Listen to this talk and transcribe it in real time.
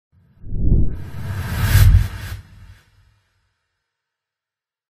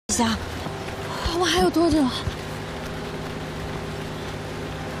下，我还有多久？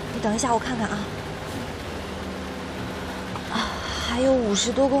你等一下，我看看啊。还有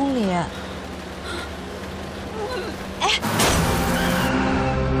50多公里。哎，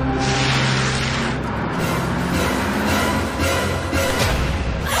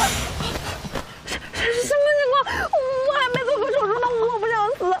什么情况？我还没做过手术呢，我不想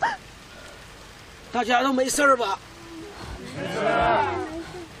死。大家都没事吧？没事。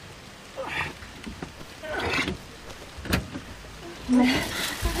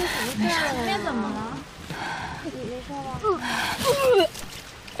没。这边怎么了？你没事吧？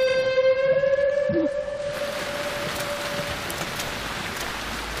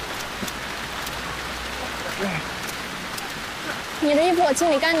你的衣服我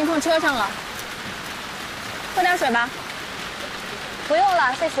清理干净，放车上了。喝点水吧。不用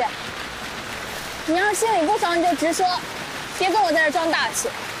了，谢谢。你要是心里不爽，你就直说，别跟我在这装大气。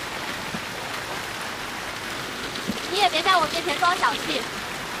你也别在我面前装小气。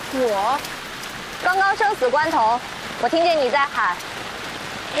我刚刚生死关头，我听见你在喊，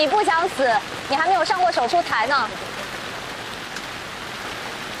你不想死，你还没有上过手术台呢。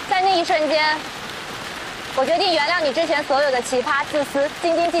在那一瞬间，我决定原谅你之前所有的奇葩、自私、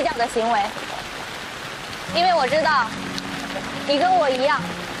斤斤计较的行为，因为我知道，你跟我一样，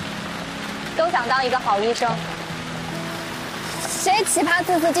都想当一个好医生。谁奇葩、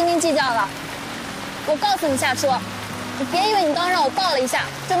自私、斤斤计较了？我告诉你，夏初，你别以为你刚让我抱了一下，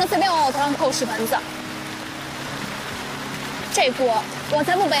就能随便往我头上扣屎盆子。这锅我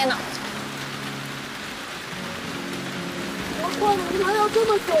才不背呢！我靠，你还要这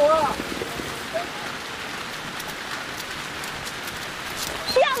么久啊？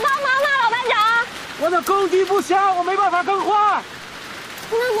需要帮忙吗，老班长？我的耕地不详，我没办法更换。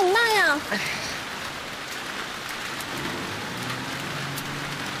那怎么办呀？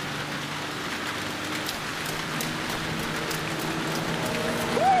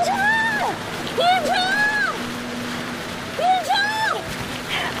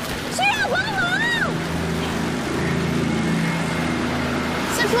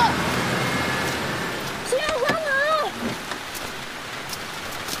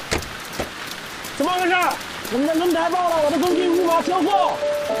怎么回事？我们的轮胎爆了，我的耕地无法修复。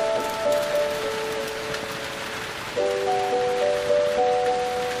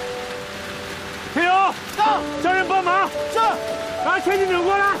加油！到，叫人帮忙。是，把全警整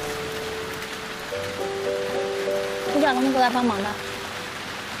过来。部长他们过来帮忙的。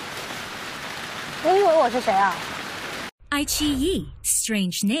你以为我是谁啊？ iQIYI,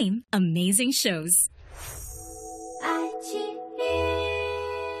 strange name, amazing shows.